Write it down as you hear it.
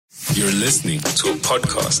You're listening to a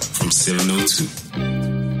podcast from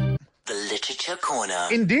 702. The Literature Corner.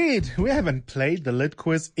 Indeed, we haven't played the Lit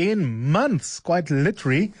Quiz in months, quite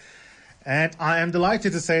literally. And I am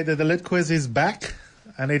delighted to say that the Lit Quiz is back,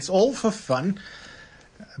 and it's all for fun,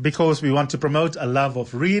 because we want to promote a love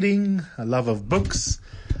of reading, a love of books,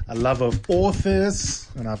 a love of authors.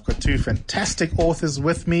 And I've got two fantastic authors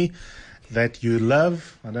with me that you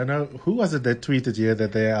love. I don't know, who was it that tweeted here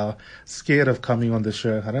that they are scared of coming on the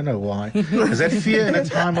show? I don't know why. Is that fear in a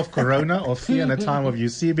time of Corona, or fear in a time of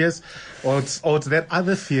Eusebius, or it's that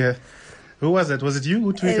other fear? Who was it? Was it you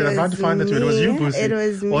who tweeted? I'm trying to find the tweet. It was you, Boosie. It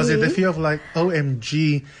was me. Or was it the fear of like,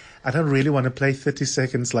 OMG, I don't really want to play 30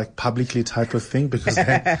 seconds like publicly type of thing, because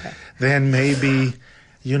then maybe,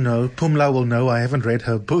 you know, Pumla will know I haven't read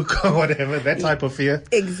her book or whatever, that type of fear.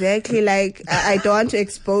 Exactly, like I don't want to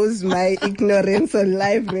expose my ignorance on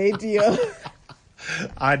live radio.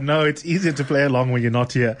 I know, it's easier to play along when you're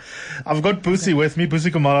not here. I've got Boosie with me,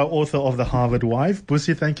 Boosie Kumalo, author of The Harvard Wife.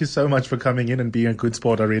 Boosie, thank you so much for coming in and being a good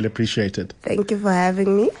sport. I really appreciate it. Thank you for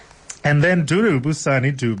having me. And then Duru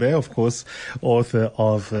Busani Dube, of course, author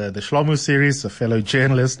of the Shlomo series, a fellow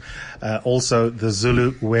journalist, also The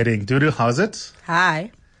Zulu Wedding. Duru, how's it? Hi.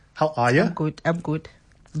 How are you? I'm good.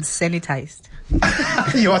 Sanitized.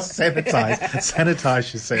 You are sanitized.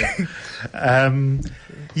 Sanitized, you say.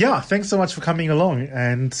 Yeah, thanks so much for coming along.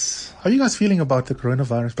 And how are you guys feeling about the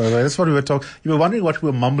coronavirus, by the way? That's what we were talking. You were wondering what we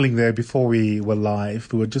were mumbling there before we were live.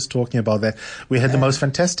 We were just talking about that. We had the most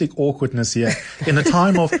fantastic awkwardness here. In a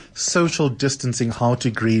time of social distancing, how to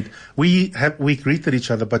greet. We greeted each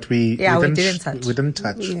other, but we didn't touch. We didn't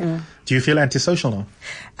touch. Yeah. Do you feel antisocial now?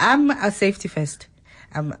 I'm a safety first.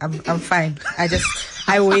 I'm fine.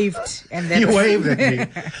 I waved and then You waved at me.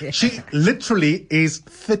 Yeah. She literally is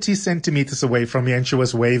 30 centimeters away from me and she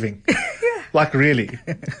was waving. Like really.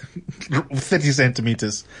 30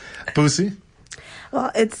 centimeters. Boosie?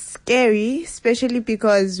 Well, it's scary, especially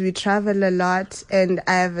because we travel a lot and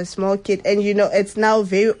I have a small kid. And, you know, it's now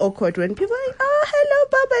very awkward when people are like, oh, hello,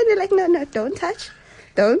 Baba. And you're like, no, don't touch.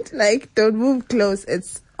 Don't move close.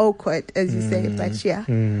 It's awkward, as you say, but yeah.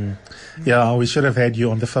 Yeah, we should have had you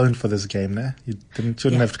on the phone for this game, né? You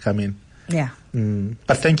shouldn't have to come in. Yeah.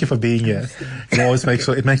 But thank you for being here. It always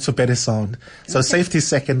makes for better sound. So safety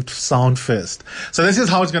second, sound first. So this is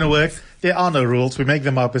how it's going to work. There are no rules. We make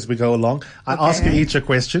them up as we go along. I ask you each a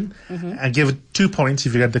question and give 2 points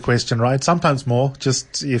if you get the question right. Sometimes more,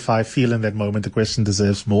 just if I feel in that moment the question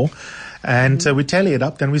deserves more. And we tally it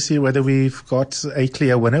up. Then we see whether we've got a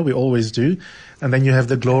clear winner. We always do. And then you have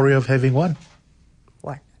the glory of having won.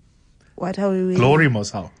 What are we? Glory,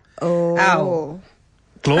 Mosau. Oh. Ow.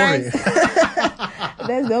 Glory.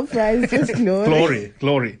 There's no prize, just glory.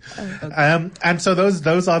 Glory. Oh, okay. And so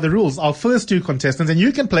those are the rules. Our first two contestants, and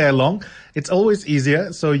you can play along. It's always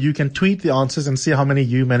easier, so you can tweet the answers and see how many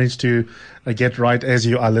you manage to get right as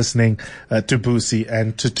you are listening to Boosie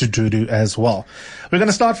and to Dudu as well. We're going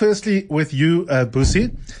to start firstly with you,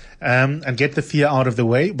 Boosie. And get the fear out of the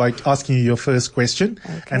way by asking you your first question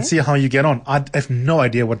and see how you get on. I have no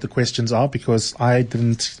idea what the questions are because I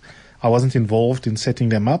wasn't involved in setting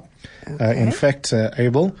them up. In fact,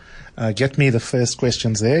 Abel, get me the first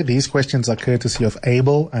questions there. These questions are courtesy of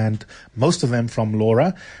Abel and most of them from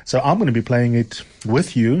Laura. So I'm going to be playing it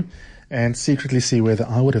with you and secretly see whether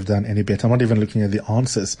I would have done any better. I'm not even looking at the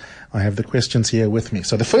answers. I have the questions here with me.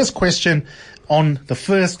 So the first question on the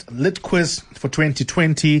first Lit Quiz for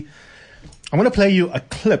 2020, I'm going to play you a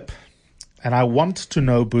clip. And I want to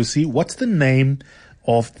know, Boosie, what's the name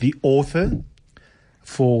of the author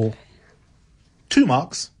for 2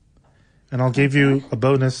 marks? And I'll give you a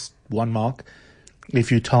bonus 1 mark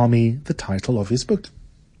if you tell me the title of his book.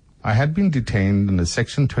 I had been detained under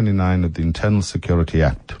Section 29 of the Internal Security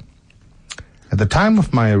Act. At the time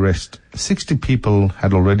of my arrest, 60 people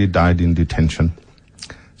had already died in detention.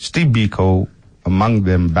 Steve Biko among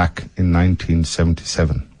them back in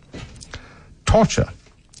 1977. Torture,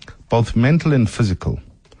 both mental and physical,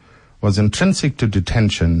 was intrinsic to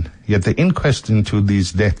detention, yet the inquest into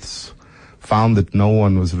these deaths found that no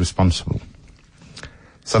one was responsible.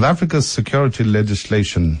 South Africa's security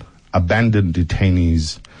legislation abandoned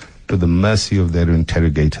detainees to the mercy of their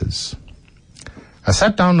interrogators. I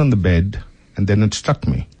sat down on the bed, and then it struck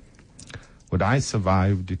me. Would I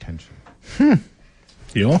survive detention?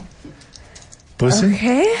 Yeah. Boosie?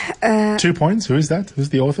 Okay. 2 points. Who is that? Who's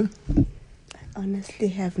the author? I honestly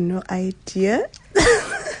have no idea.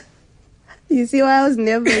 You see why I was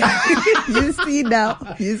never... You see now.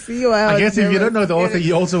 You see why I guess if you don't know the author,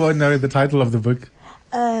 you also won't know the title of the book.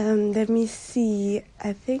 Let me see.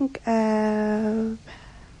 I think... No.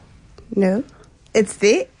 It's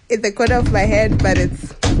there. In the corner of my head, but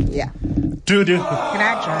it's Yeah. Dudu. Can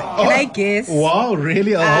I try? Can I guess? Wow,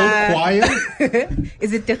 really? A whole choir?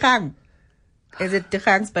 Is it Dikgang? Is it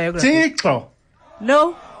Dikgang's biography? Tikro.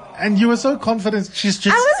 No. And you were so confident. She's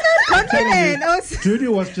just. I was not confident.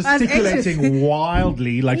 Dudu was gesticulating anxious.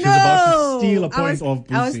 wildly, like she was about to steal a point of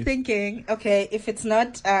Boosie. I was thinking, okay, if it's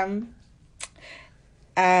not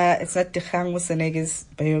Dikgang Mosenege's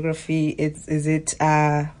biography, it's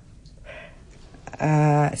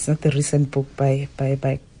not the recent book by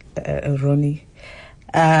Ronnie.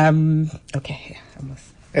 Okay, yeah, almost.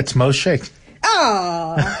 It's Moshe.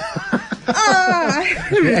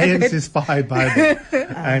 The ANC Spy Bible,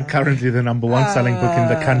 and currently the number one selling book in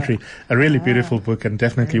the country. A really beautiful book and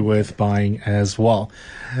definitely worth buying as well.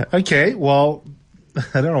 Okay, well,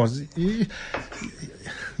 I don't know.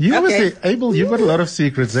 You obviously, Abel, you've got a lot of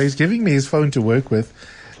secrets. He's giving me his phone to work with,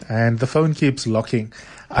 and the phone keeps locking.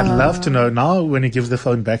 I'd love to know now when he gives the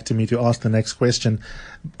phone back to me to ask the next question.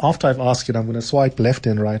 After I've asked it, I'm going to swipe left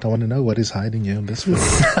and right. I want to know what is hiding here on this phone.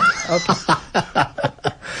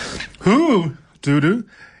 Who, Dudu,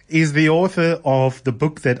 is the author of the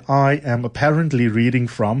book that I am apparently reading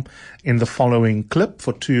from in the following clip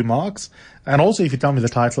for 2 marks? And also, if you tell me the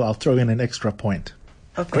title, I'll throw in an extra point.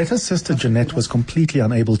 Okay. Greta's sister Jeanette was completely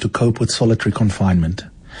unable to cope with solitary confinement.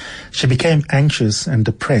 She became anxious and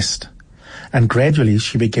depressed, and gradually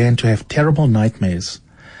she began to have terrible nightmares.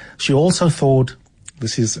 She also thought,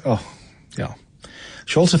 she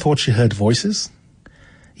also thought she heard voices,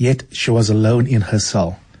 yet she was alone in her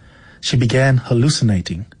cell. She began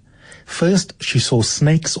hallucinating. First, she saw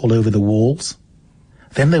snakes all over the walls.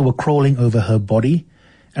 Then they were crawling over her body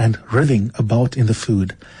and writhing about in the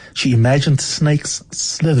food. She imagined snakes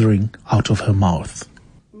slithering out of her mouth.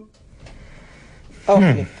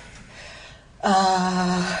 Okay.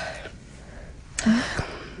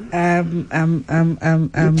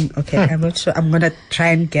 Okay. I'm not sure. I'm gonna try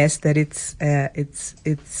and guess that it's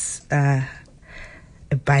a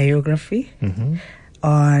biography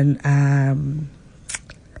on.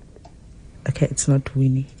 Okay, it's not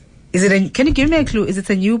Winnie. Is it? Can you give me a clue? Is it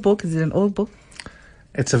a new book? Is it an old book?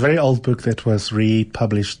 It's a very old book that was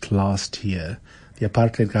republished last year. The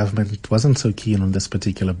apartheid government wasn't so keen on this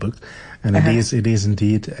particular book, and it is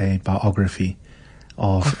indeed a biography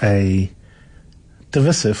of a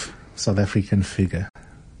divisive South African figure.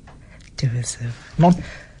 Divisive. Not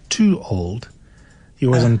too old. He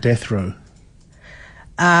was on death row.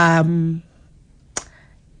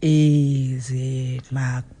 Is it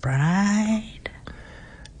McBride?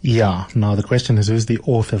 Yeah. Now the question is, who's the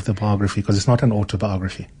author of the biography? Because it's not an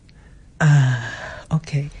autobiography.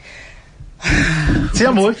 Okay. See,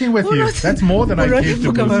 I'm working with you. That's more than I gave to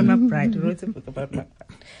about Boosie. McBride. Who wrote a book about McBride?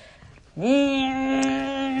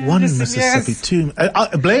 One Mississippi, two.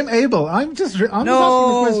 Blame Abel. I'm just asking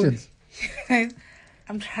the questions.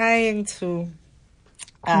 I'm trying to.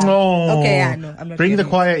 No. Okay, yeah, no. I'm not Bring the getting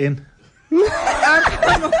choir in.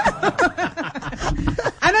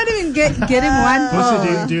 I'm not even getting one.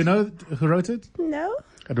 Boosie, do you know who wrote it? No.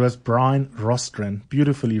 It was Brian Rostron.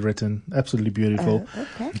 Beautifully written. Absolutely beautiful.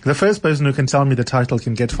 Okay. The first person who can tell me the title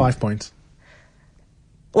can get 5 points.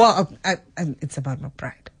 Well, it's about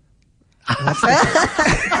McBride. That's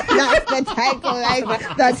the title.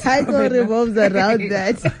 The title revolves around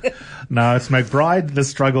that. Now it's McBride. The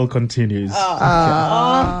struggle continues.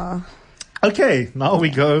 Okay, now we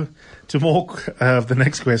go to more of the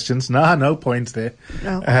next questions. No points there.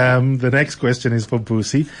 No. The next question is for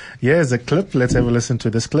Boosie. Here's a clip. Let's have a listen to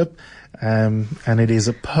this clip. And it is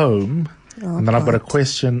a poem. And then I've got a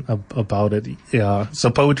question about it. Yeah. So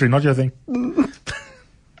poetry, not your thing.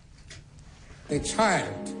 The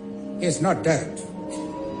child is not dead.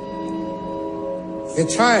 The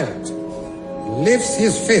child lifts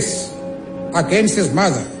his fist against his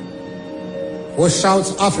mother, who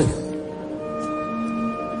shouts Africa.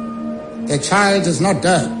 The child is not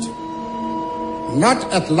dead, not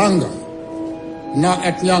at Langa, nor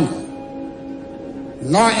at Nyanga,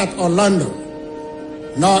 nor at Orlando,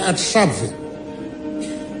 nor at Shabville,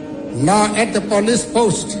 nor at the police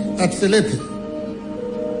post at Philippi,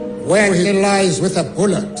 where he lies with a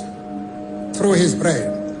bullet through his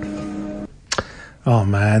brain. Oh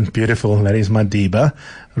man, beautiful. That is Madiba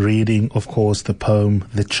reading, of course, the poem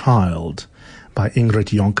The Child by Ingrid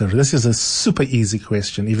Jonker. This is a super easy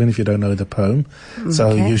question, even if you don't know the poem. Okay.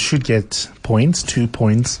 So you should get points, 2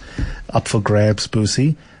 points up for grabs,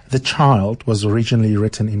 Boosie. The Child was originally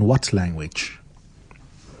written in what language?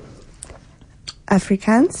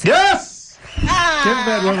 Afrikaans. Yes! Give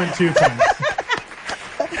that woman 2 points.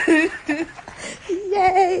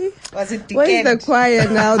 Yay! Was it Where's the Dikent? choir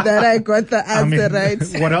now that I got the answer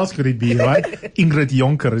right? What else could it be, right? Ingrid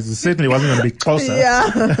Jonker. It certainly wasn't going to be closer. Yeah.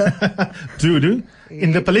 Dudu.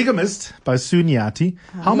 In The Polygamist by Sunyati,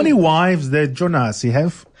 how many wives did Jonasi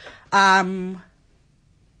have?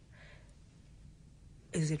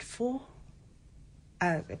 Is it 4?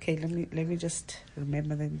 Okay, let me just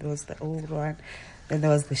remember. Then there was the old one, then there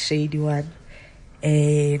was the shady one,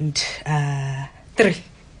 and 3.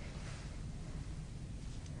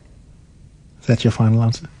 Is that your final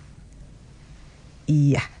answer?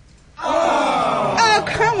 Yeah. Oh,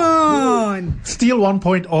 come on! Steal 1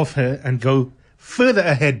 point off her and go further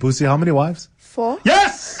ahead, Busi. How many wives? 4.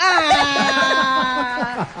 Yes!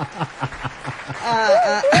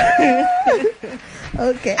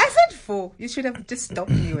 Okay. I said 4. You should have just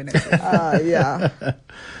stopped me when I said Yeah.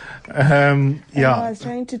 I Yeah. was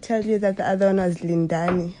trying to tell you that the other one was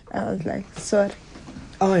Lindani. I was like, sorry.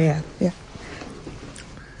 Oh, yeah. Yeah.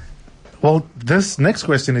 Well, this next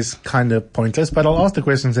question is kind of pointless, but I'll ask the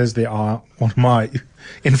questions as they are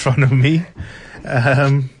in front of me.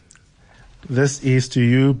 This is to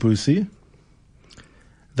you, Busi.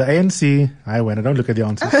 The ANC, I win. I don't look at the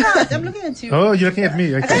answer. I'm looking at you. Oh, you're looking at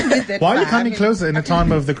me. Okay. can't read that Why are you far. coming closer in a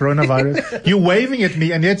time of the coronavirus? You're waving at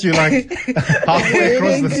me, and yet you're like halfway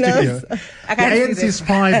across the Waving studio. close. I The can't see ANC that.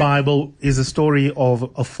 Spy Bible is a story of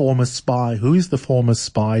a former spy. Who is the former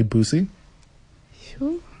spy, Busi?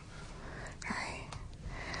 Who?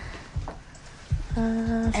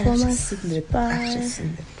 I've Former just seen the- I've spy. just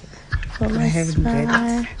seen the- Former I haven't read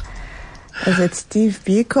spy. Is it Steve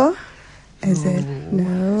Biko? Is it?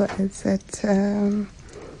 No. Is it?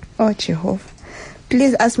 Oh, Jehovah.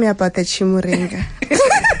 Please ask me about the Chimurenga.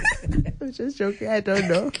 I'm just joking. I don't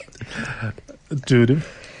know. Dudu.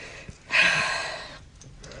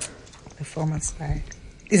 The former spy.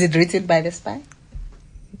 Is it written by the spy?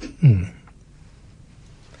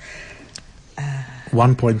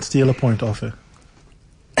 1 point. Steal a point off her.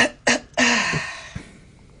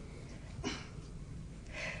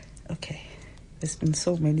 Okay. There's been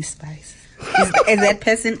so many spies. Is that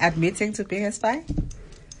person admitting to being a spy?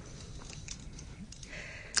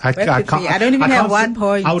 I Work with me. I don't even have can't 1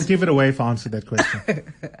 point. I would give it away if I answered that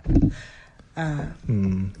question.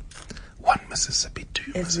 1 Mississippi,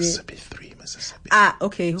 2 Is Mississippi, 3 Mississippi.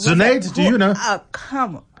 Okay. Zunaid, do you know?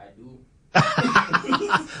 Come on.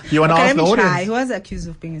 You want to Okay, ask let the me try. audience? Who was accused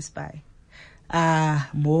of being a spy?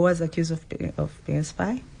 Mo was accused of being a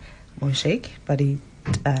spy. Mo Sheikh, but he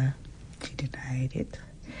denied it.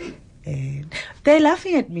 And they're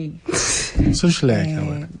laughing at me. So schlecht.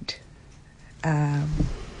 And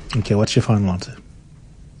Okay, what's your final answer?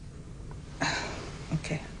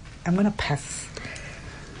 okay, I'm gonna pass.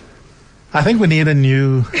 I think we need a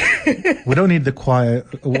new. We don't need the choir.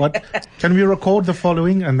 What can we record the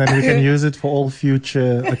following and then we can use it for all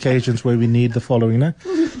future occasions where we need the following? No?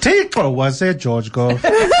 Tiko was it, George Gove?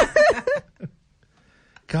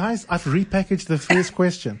 Guys, I've repackaged the first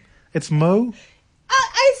question. It's Mo.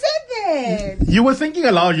 I said that. You were thinking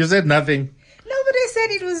aloud. You said nothing. No, but I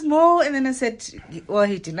said it was Mo, and then I said, well,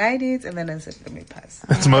 he denied it, and then I said, let me pass.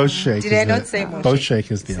 It's Mo Sheikh. Did I isn't not it? say Mo Mo Sheikh?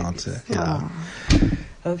 Sheikh is the answer. Yeah.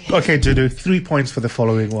 Okay. Okay, Judu, 3 points for the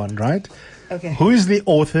following one, right? Okay. Who is the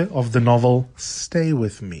author of the novel Stay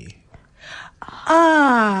With Me?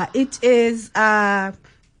 It is what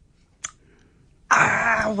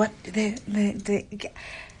the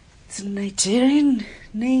it's a Nigerian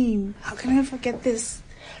name. How can I forget this?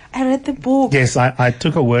 I read the book. Yes, I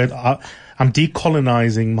took a word. I'm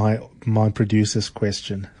decolonizing my producer's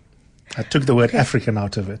question. I took the word African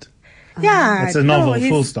out of it. Yeah, It's a novel, no,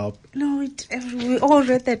 full stop. No, we all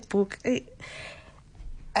read that book. Is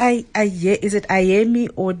it Ayemi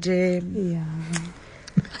or the? Yeah.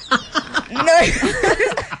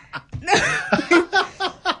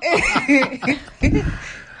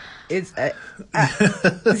 It's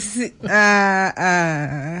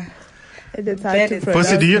It is hard to pronounce.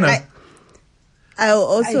 Pussy, do you know?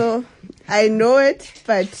 I know it,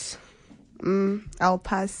 but I'll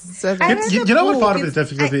pass. So I that- read You the know what book. part of the It's-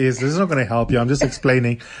 difficulty is? This is not going to help you. I'm just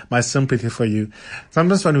explaining my sympathy for you.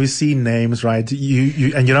 Sometimes when we see names, right,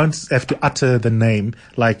 you and you don't have to utter the name,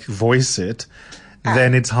 like voice it,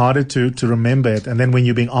 then it's harder to remember it. And then when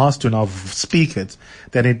you're being asked to now speak it,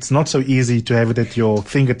 then it's not so easy to have it at your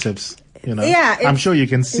fingertips. You know, Yeah, I'm it's- sure you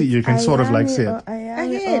can see, you can sort of like see it.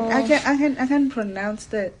 I can pronounce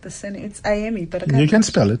the surname. It's Ayemi, but I can't. You can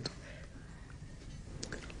spell it.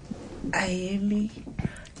 Ayemi.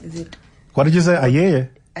 Is it? What did you say? Aye.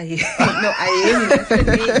 No, Ayemi. That's the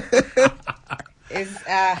name.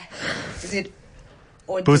 Is it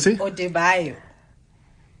Pussy? Odebayo?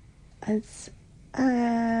 It's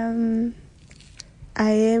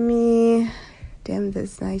Ayemi. Damn,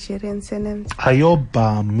 this Nigerian surname.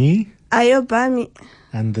 Ayobami. Ayobami.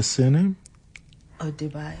 And the surname?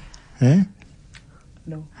 Odebai. Eh?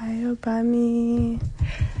 No. Ayobami.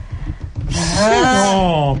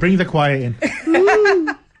 Oh, bring the choir in.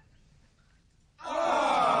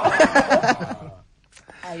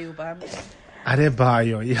 Ayubami.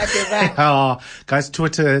 Adebayo. Yeah. Adebayo. Oh, guys,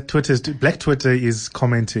 Black Twitter is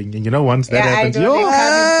commenting. And you know, once that happens, I don't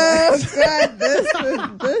Oh, God, this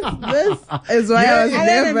is why I was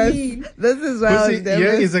nervous. This is why I was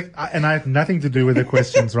nervous. And I have nothing to do with the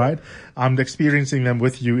questions, right? I'm experiencing them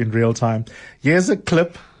with you in real time. Here's a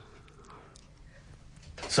clip.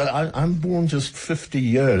 So I'm born just 50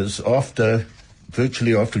 years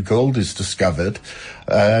virtually after gold is discovered.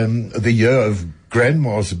 The year of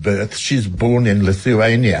Grandma's birth, she's born in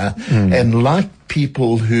Lithuania. And like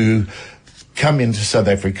people who come into South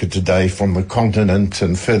Africa today from the continent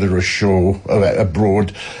and further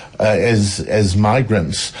abroad as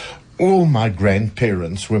migrants, all my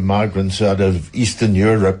grandparents were migrants out of Eastern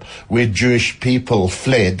Europe, where Jewish people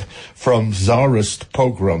fled from Tsarist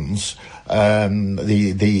pogroms,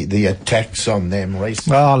 the attacks on them,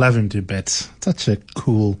 racism. Oh, I love him to bits. Such a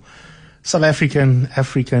cool South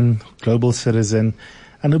African global citizen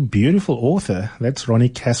and a beautiful author. That's Ronnie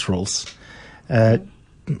Casseroles.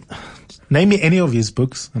 Name me any of his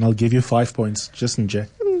books and I'll give you 5 points. Just in Jack.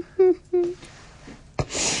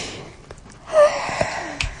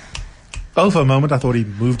 Oh, for a moment I thought he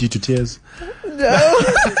moved you to tears. No.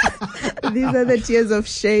 These are the tears of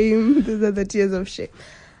shame.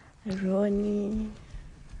 Ronnie.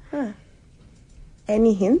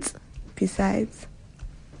 Any hints besides?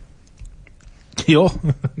 Yo.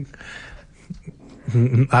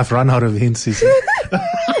 I've run out of hints.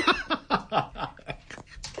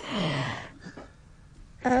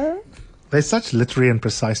 They're such literary and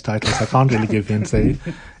precise titles. I can't really give hints.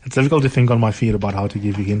 It's difficult to think on my feet about how to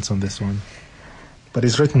give you hints on this one. But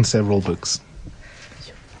he's written several books.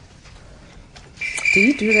 Do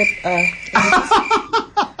you do that?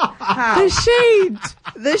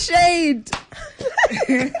 The shade.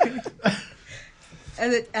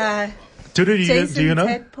 Is it, Do you know?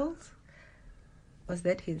 Tadpoles? Was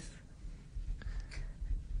that his?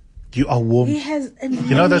 You are warm. He has.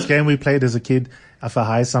 You know this game we played as a kid? If I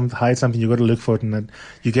hide something, you got to look for it, and then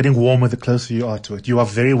you're getting warmer the closer you are to it. You are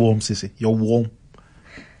very warm, Sissy. You're warm.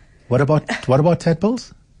 What about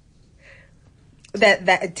tadpoles?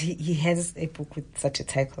 That he has a book with such a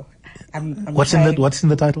title. What's in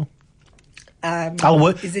the title? I'll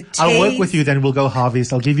work with you. Then we'll go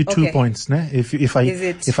harvest. I'll give you 2 points, ne? If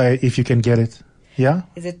you can get it. Yeah.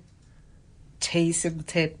 Is it chasing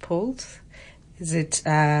tadpoles? Is it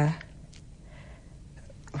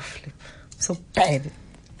flip? So bad.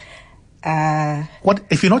 What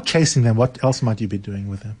if you're not chasing them? What else might you be doing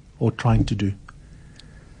with them or trying to do?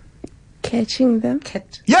 Catching them.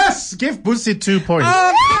 Yes, give Busi 2 points.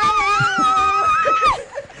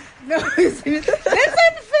 No, that's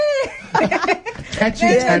unfair. Catching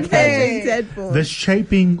tadpoles. The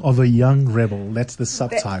Shaping of a Young Rebel. That's the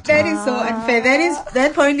subtitle. That is so unfair.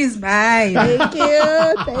 That point is mine. Thank you.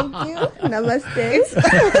 Namaste.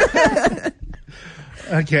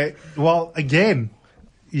 Okay. Well, again,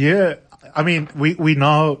 yeah. I mean, we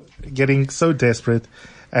now getting so desperate,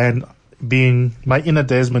 and being my inner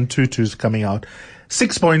Desmond Tutu's coming out.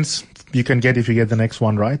 6 points you can get if you get the next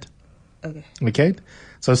one right. Okay.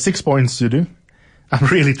 So 6 points you do. I'm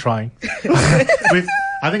really trying. I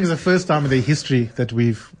think it's the first time in the history that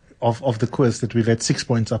of the quiz that we've had 6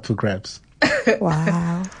 points up for grabs.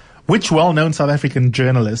 Wow. Which well-known South African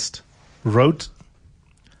journalist wrote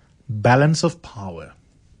Balance of Power?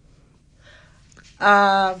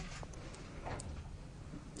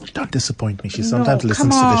 Don't disappoint me. She sometimes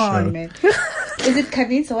listens to the show. Man. Is it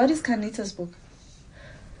Kanita? What is Kanita's book?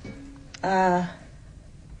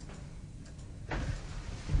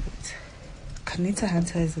 Kanita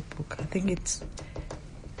Hunter is a book. I think it's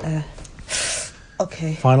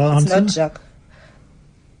okay. Final answer? It's not Jack.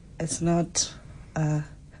 It's not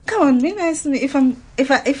come on, be nice to me. If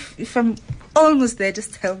I'm almost there,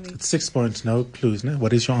 just tell me. It's 6 points, no clues, no?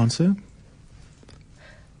 What is your answer?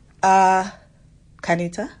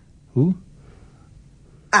 Kanita. Who?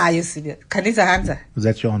 You see that. Kanita Hunter. Is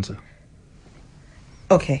that your answer?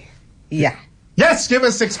 Okay. Yeah. Yes, give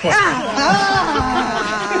us 6 points.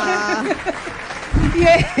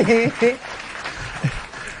 Yeah.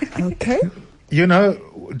 Okay. You know,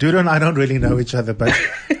 Dudu and I don't really know each other, but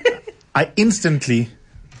I instantly,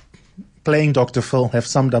 playing Dr. Phil, have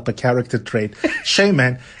summed up a character trait. Shay,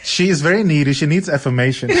 man, she is very needy. She needs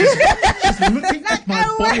affirmation. She's looking at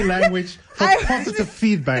my body language for positive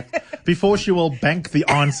feedback before she will bank the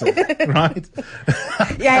answer, right?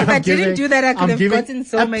 Yeah, if I didn't do that, I could I'm have giving gotten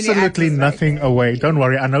so many absolutely answers nothing away. Don't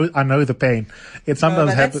worry, I know the pain. It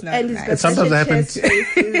sometimes but that's happens. not And he's nice. got It sometimes such a happens. chest face,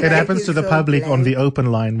 he's It happens he's to the so public on blank. the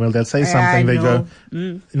open line where they'll say I something. They go,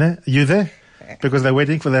 know. you there? Because they're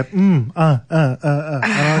waiting for that.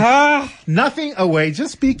 Nothing away.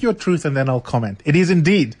 Just speak your truth and then I'll comment. It is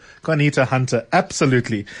indeed Juanita Hunter.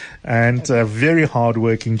 Absolutely. And a very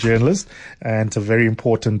hardworking journalist and a very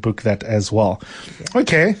important book that as well.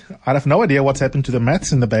 Okay. I have no idea what's happened to the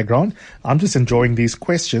maths in the background. I'm just enjoying these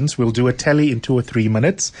questions. We'll do a tally in 2 or 3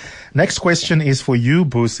 minutes. Next question is for you,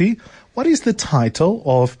 Busi. What is the title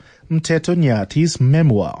of Mteto Nyati's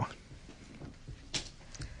memoir?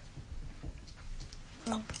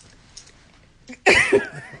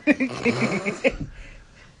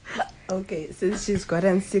 Okay, since she's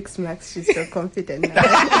gotten 6 marks, she's so confident now.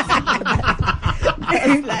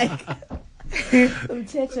 It's like,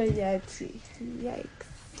 Mteto Nyati. Yikes.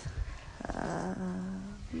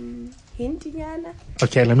 Hintinyana.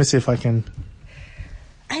 Okay, let me see if I can.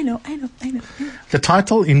 I know. The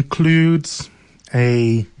title includes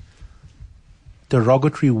a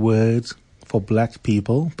derogatory word for black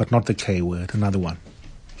people, but not the K word, another one.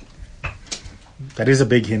 That is a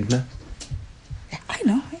big hint, no? I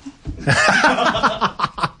know.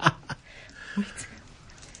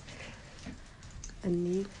 A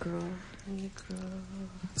Negro.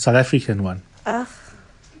 South African one. Oh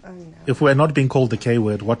no. If we're not being called the K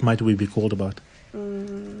word, what might we be called about?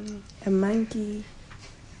 A monkey.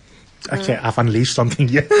 Okay, I've unleashed something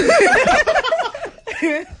here.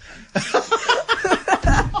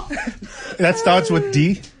 That starts with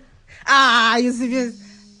D. You serious?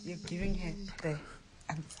 You're giving her the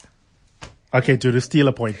answer. Okay, to steal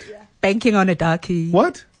a point. Banking on a darkie.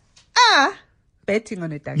 What? Betting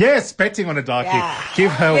on a darkie. Yes, betting on a darkie. Yeah.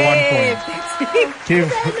 Give her 1 point.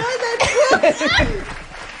 Give.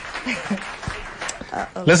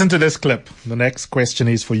 Listen to this clip. The next question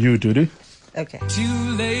is for you, Dudu. Okay.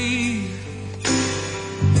 Too late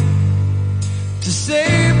to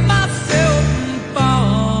save myself from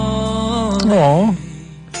falling.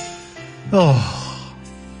 Oh,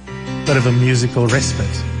 bit of a musical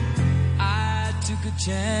respite. I took a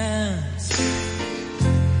chance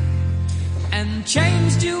and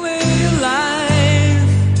changed your way of life.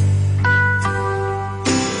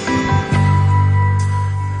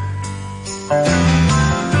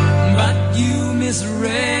 But you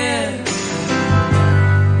misread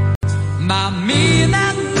my meaning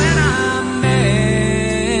when I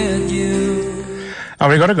met you.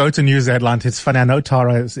 We've got to go to news headlines. It's funny. I know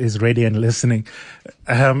Tara is ready and listening.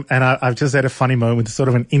 And I've just had a funny moment, sort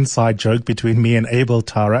of an inside joke between me and Abel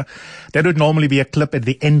Tara. There would normally be a clip at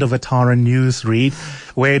the end of a Tara news read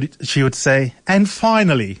where she would say, "And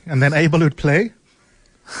finally," and then Abel would play.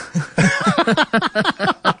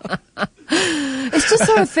 It's just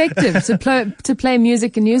so effective to play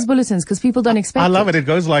music in news bulletins because people don't expect it. I love it. It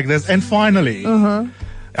goes like this. And finally,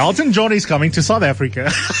 Elton John is coming to South Africa.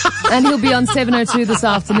 And he'll be on 7:02 this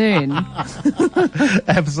afternoon.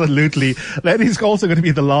 Absolutely. That is also going to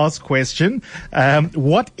be the last question.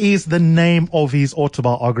 What is the name of his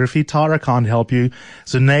autobiography? Tara can't help you.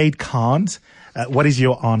 Zunaid can't. What is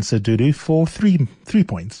your answer, Dudu, for 3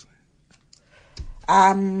 points?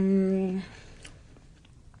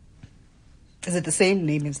 Is it the same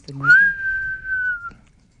name as the movie?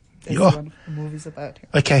 There's Yeah. one of the movies about him.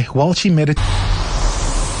 Okay, while she meditated,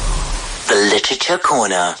 The Literature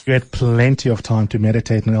Corner. you had plenty of time to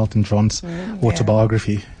meditate on Elton John's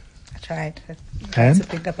autobiography. I tried. I tried to And?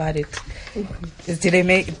 think about it. Did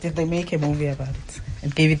they make a movie about it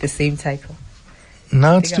and gave it the same title?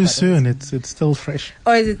 No, it's Think too about soon. It's still fresh.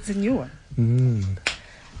 Or is it a new one?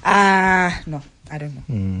 No, I don't know.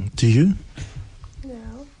 Do you?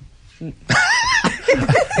 No.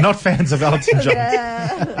 Not fans of Elton John.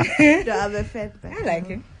 No, I'm a fan. I like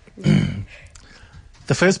him.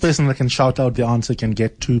 The first person that can shout out the answer can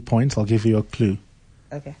get 2 points. I'll give you a clue.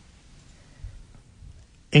 Okay.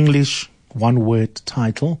 English, one-word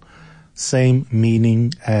title, same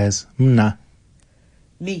meaning as mna.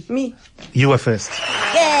 Me. You were first.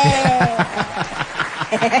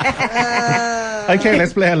 Okay,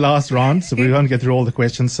 let's play our last round. So we won't get through all the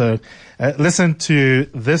questions. So listen to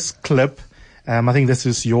this clip. I think this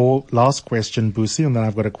is your last question, Busi, and then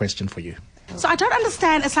I've got a question for you. So I don't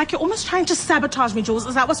understand. It's like you're almost trying to sabotage me, Jules.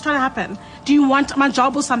 Is that what's trying to happen? Do you want my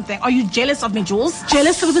job or something? Are you jealous of me, Jules?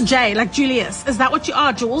 Jealous with a J, like Julius. Is that what you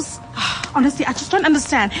are, Jules? Honestly, I just don't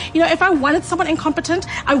understand. You know, if I wanted someone incompetent,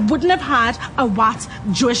 I wouldn't have had a white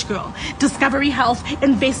Jewish girl. Discovery Health,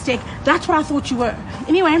 Investec. That's what I thought you were.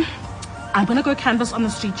 Anyway, I'm going to go canvas on the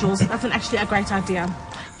street, Jules. That's actually a great idea.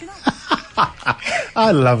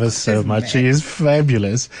 I love her so much. She is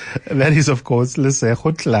fabulous. That is, of course,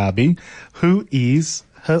 Lesego Tlhabi, who is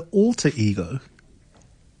her alter ego.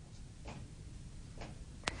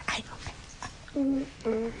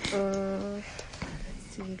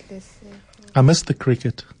 I miss the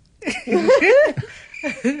cricket.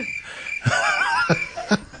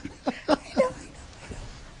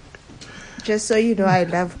 Just so you know, I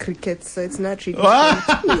love cricket, so it's not really.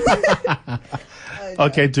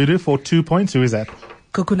 Okay, Dudu, for 2 points. Who is that?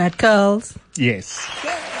 Coconut Curls. Yes.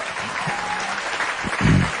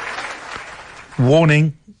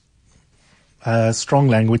 Warning. Strong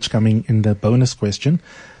language coming in the bonus question.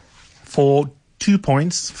 For 2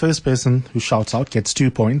 points, first person who shouts out gets 2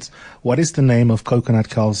 points. What is the name of Coconut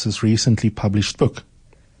Curls' recently published book?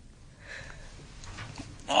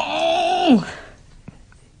 Oh,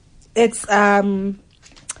 it's okay.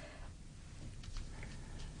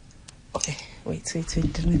 Wait. Let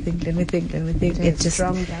me think.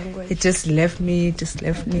 It just left me.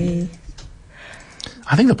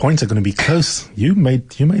 I think the points are going to be close. You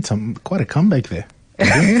made quite a comeback there.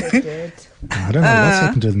 I don't know what's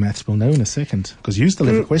happened to the maths. We'll know in a second because you still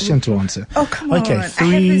have a question to answer. Oh, come on. Okay, 3,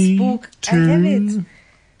 I have this book. 2. I have it.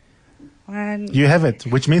 1. You have it,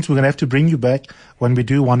 which means we're going to have to bring you back when we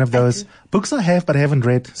do one of those books I have but I haven't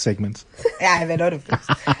read segments. Yeah, I have a lot of books.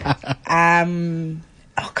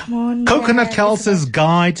 Oh, come on. Coconut Curls'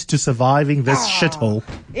 Guide to Surviving This Shithole.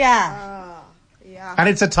 Yeah. And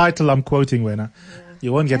it's a title I'm quoting, Wena.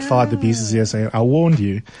 You won't get fired the pieces here saying, I warned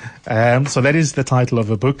you. So that is the title of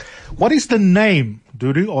a book. What is the name,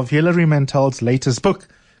 Dudu, of Hilary Mantel's latest book?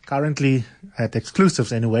 Currently, at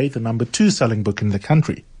exclusives anyway, the number 2 selling book in the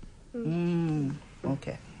country.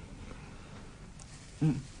 Okay.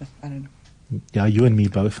 I don't know. Yeah, you and me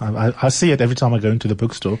both. I see it every time I go into the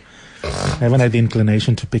bookstore. I haven't had the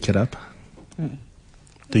inclination to pick it up.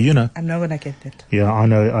 Do you know? I'm not going to get that. Yeah, I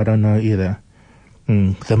know. I don't know either.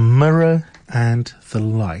 The Mirror and the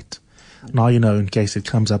Light. Now you know in case it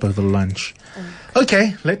comes up over lunch.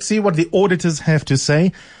 Okay, let's see what the auditors have to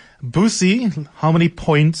say. Busi, how many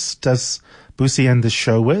points does Busi end the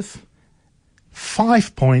show with?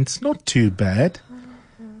 5 points, not too bad.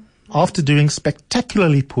 After doing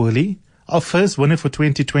spectacularly poorly, our first winner for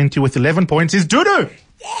 2020 with 11 points is Dudu!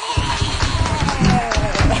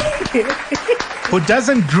 Who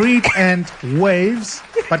doesn't greet and waves,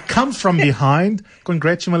 but comes from behind.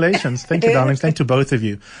 Congratulations. Thank you, darlings. Thank you to both of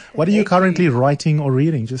you. What are you currently writing or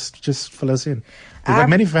reading? Just fill us in. We've got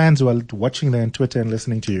many fans who are watching there on Twitter and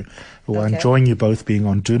listening to you, who are enjoying you both being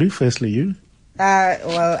on. Dudu, firstly you.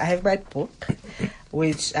 Well, I have my book,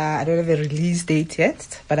 which I don't have a release date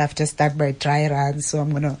yet, but I've just done my dry run, so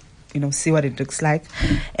I'm going to see what it looks like.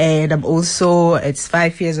 And I'm also, it's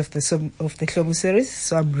 5 years of the Hlobo series,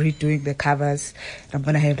 so I'm redoing the covers. I'm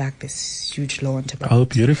going to have like this huge launch about Oh,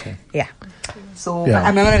 beautiful. Yeah. So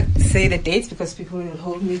I'm not going to say the dates because people will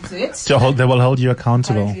hold me to it. They will hold you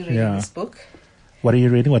accountable. I'm reading this book. What are you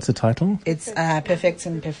reading? What's the title? It's Perfect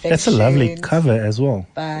Imperfection. That's a lovely cover as well.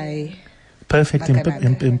 By Perfect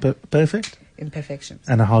Perfect? Imperfections.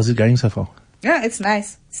 And how's it going so far? Yeah, it's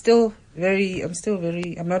nice. I'm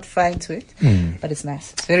not fine to it, but it's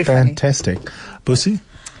nice. It's very fantastic. Busi?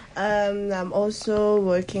 I'm also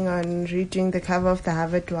working on redoing the cover of The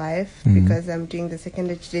Harvard Wife because I'm doing the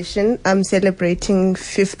second edition. I'm celebrating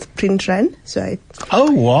 5th print run.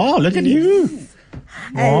 Oh, wow, look at you.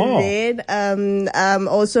 Wow. And then I'm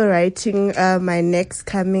also writing my next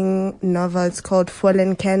coming novel. It's called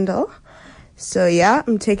Fallen Candle. So yeah,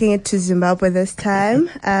 I'm taking it to Zimbabwe this time.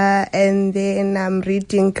 And then I'm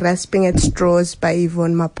reading Grasping at Straws by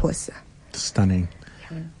Yvonne Maposa. Stunning.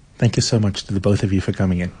 Thank you so much to the both of you for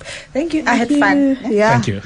coming in. Thank you. I had fun. Yeah. Thank you.